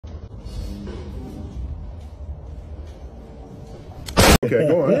Okay,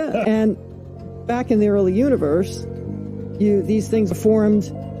 go on. Yeah, and back in the early universe, these things formed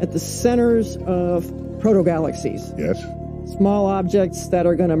at the centers of proto-galaxies. Yes. Small objects that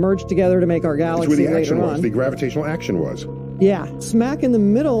are going to merge together to make our galaxy That's where the action later was. on. The gravitational action was. Yeah. Smack in the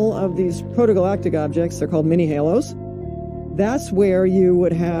middle of these protogalactic objects, they're called mini-halos. That's where you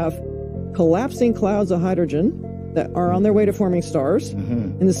would have collapsing clouds of hydrogen that are on their way to forming stars.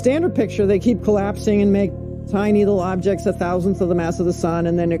 In the standard picture, they keep collapsing and make tiny little objects a thousandth of the mass of the sun,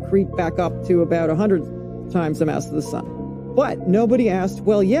 and then accrete back up to about 100 times the mass of the sun. But nobody asked,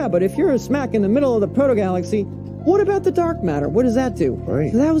 well, yeah, but if you're smack in the middle of the protogalaxy, what about the dark matter? What does that do?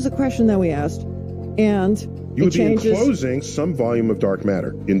 Right. So that was the question that we asked. And you would be enclosing some volume of dark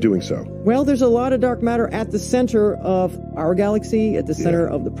matter in doing so. Well, there's a lot of dark matter at the center of our galaxy, at the center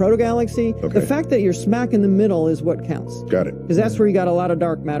of the protogalaxy. Okay. The fact that you're smack in the middle is what counts. Got it. Because that's where you got a lot of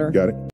dark matter. Got it.